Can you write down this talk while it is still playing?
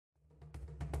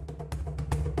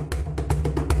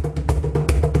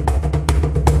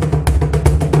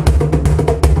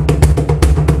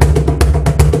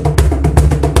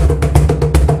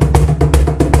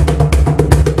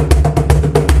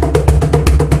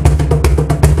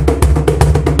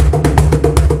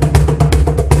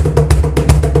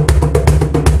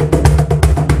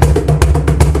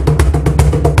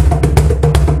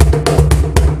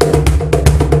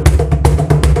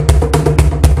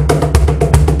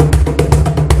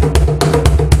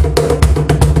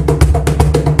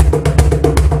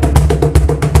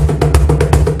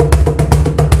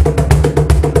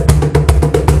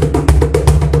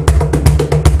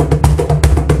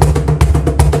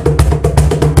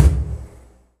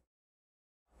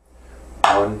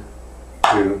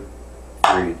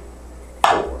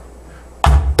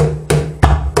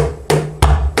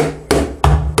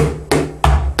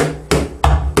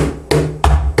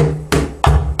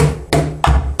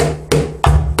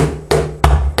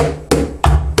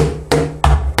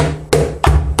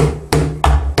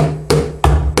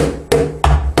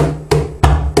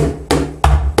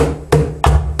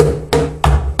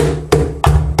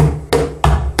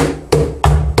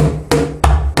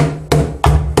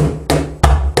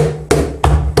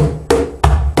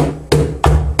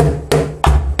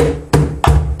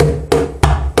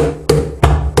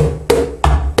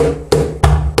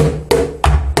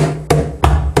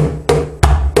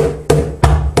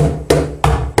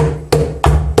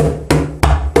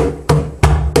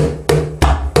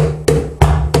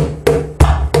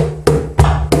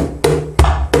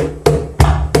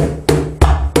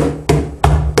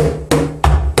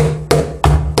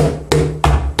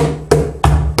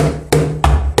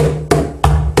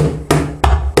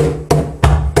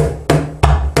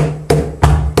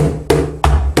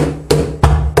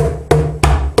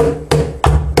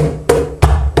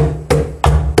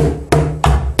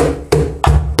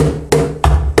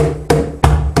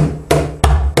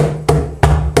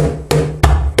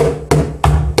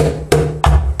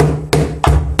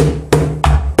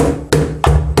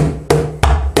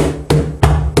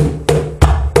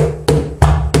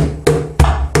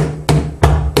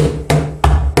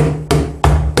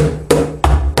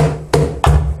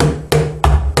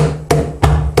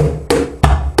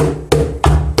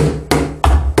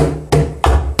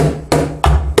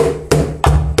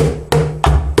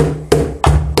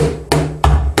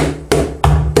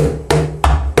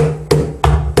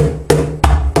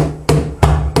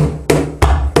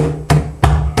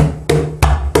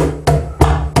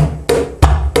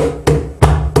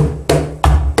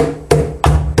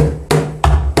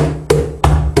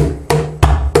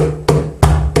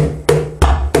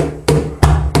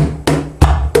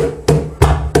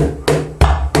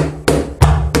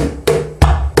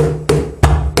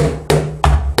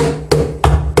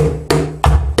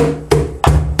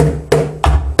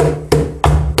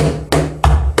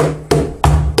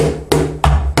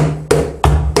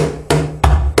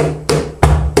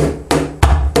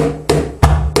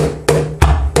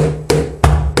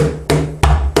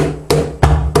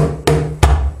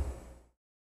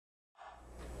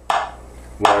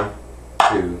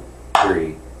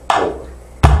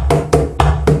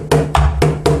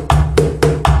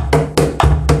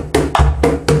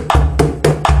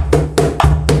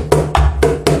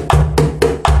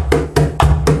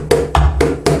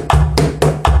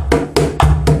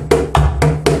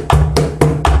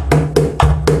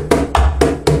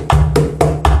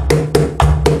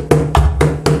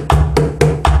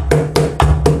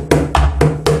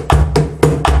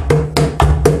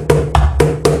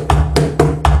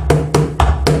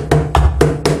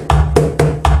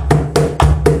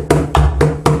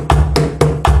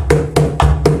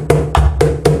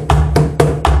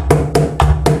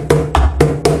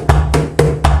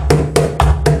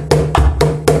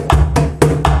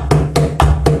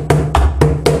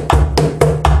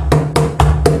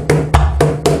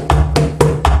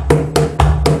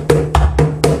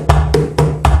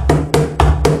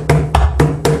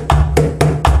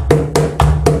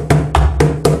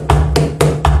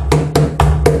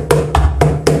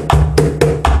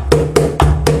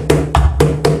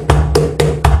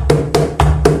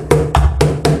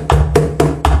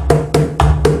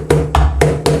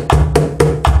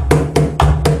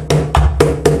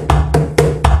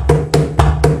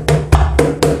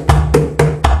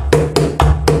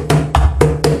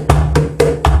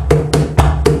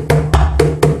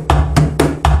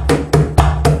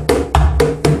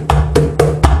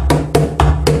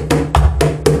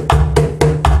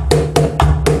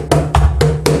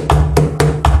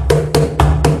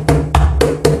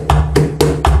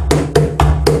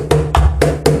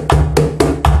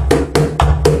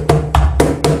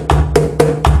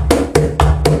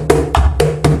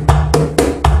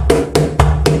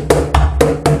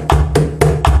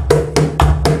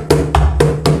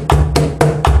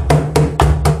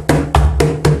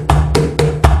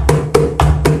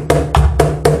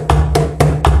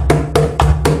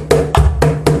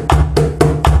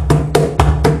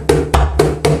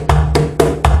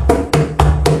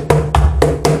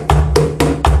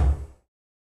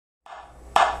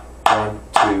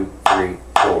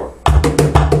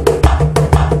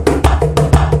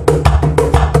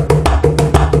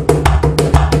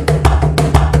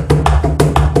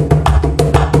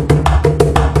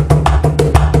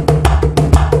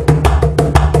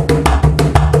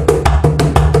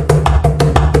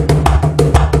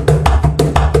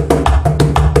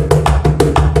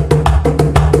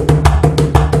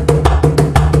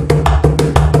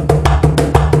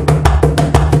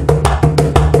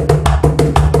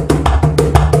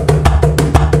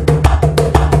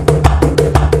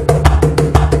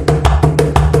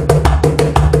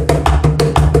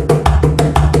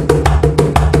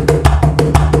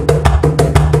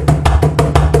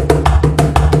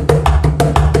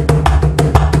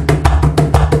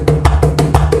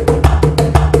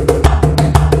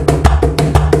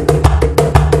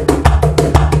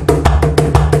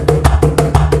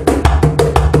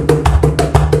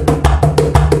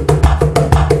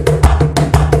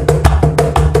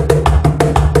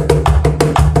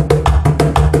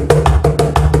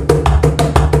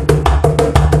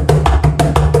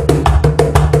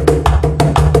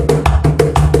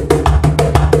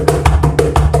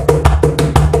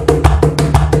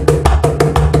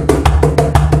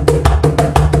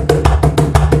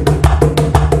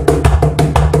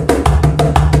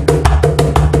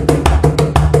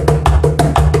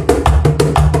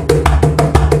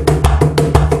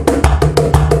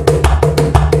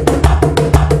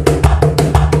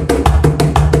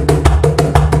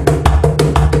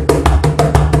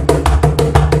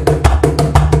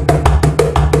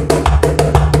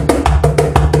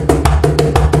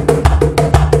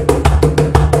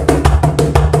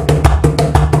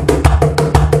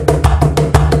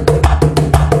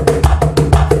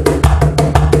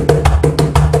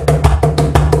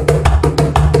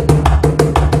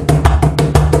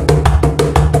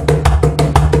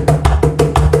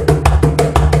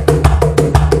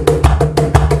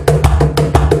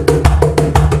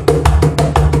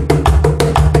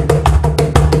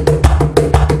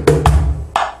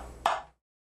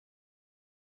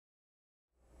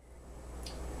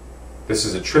This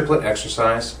is a triplet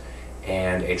exercise,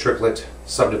 and a triplet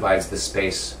subdivides the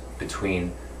space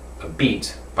between a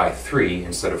beat by 3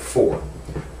 instead of 4.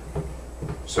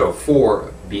 So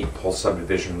 4 beat pulse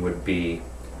subdivision would be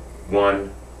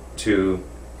 1, 2,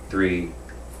 3,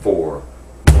 4.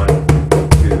 1,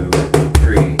 2,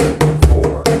 3,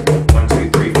 4. 1, 2,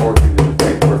 3, 4, 2,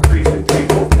 3, 4, 3, 2, 3,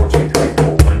 4, 4, 2, 3,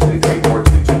 4. 1, 2, 3, 4,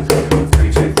 2, 2,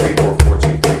 3, 2, 3, 4, 4,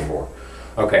 2, 3, 4.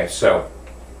 Okay, so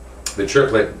the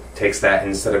triplet takes that,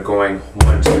 instead of going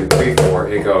 1, 2, 3, 4,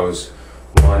 it goes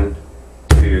 1,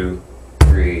 2,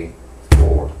 3,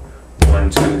 4. 1,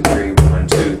 2, 3, 1,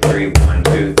 2, 3, 1,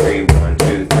 2, 3, 1,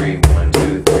 2, 3, 1,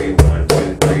 2, 3, 1,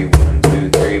 2, 3, 1, 2,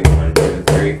 3, 1, 2,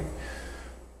 3.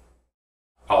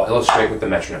 I'll illustrate with the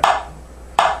metronome.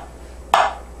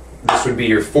 This would be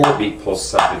your 4-beat pulse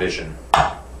subdivision.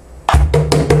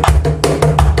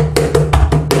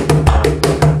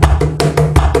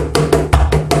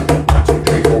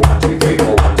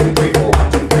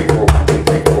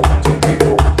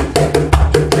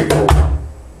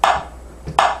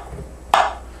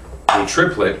 The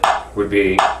triplet would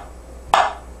be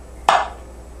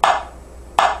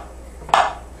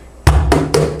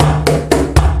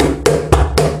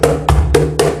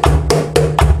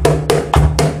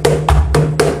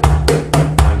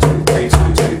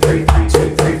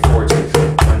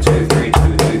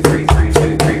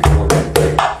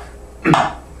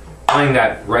playing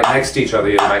that right next to each other,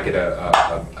 you might get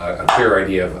a clear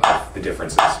idea of the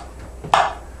differences.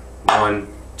 1,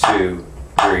 2,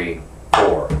 3,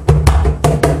 4.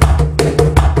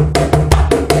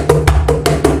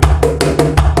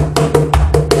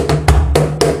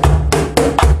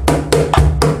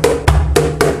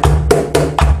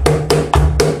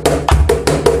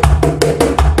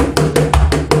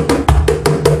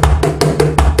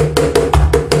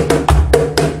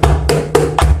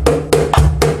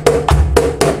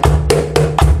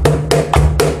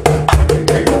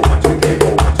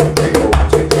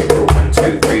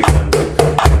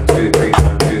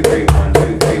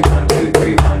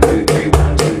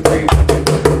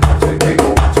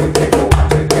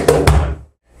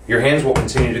 Your hands will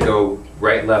continue to go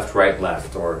right, left,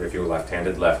 or if you're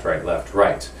left-handed, left,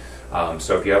 right.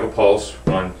 So if you have a pulse,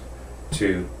 1,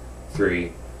 2,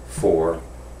 3, 4,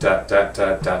 da da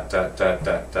da da da da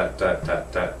da da da da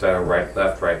da da, right,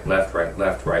 left, right, left, right,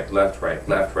 left, right, left, right,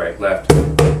 left, right, left.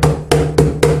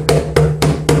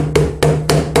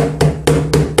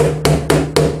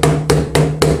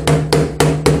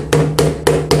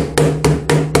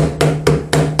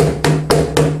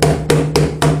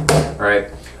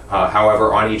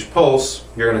 However, on each pulse,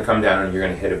 you're going to come down and you're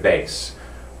going to hit a bass.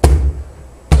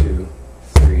 2,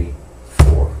 3,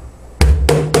 4.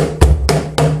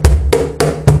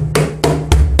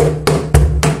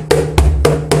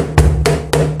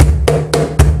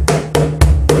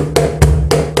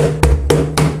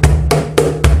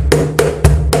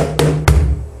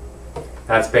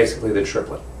 That's basically the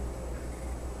triplet.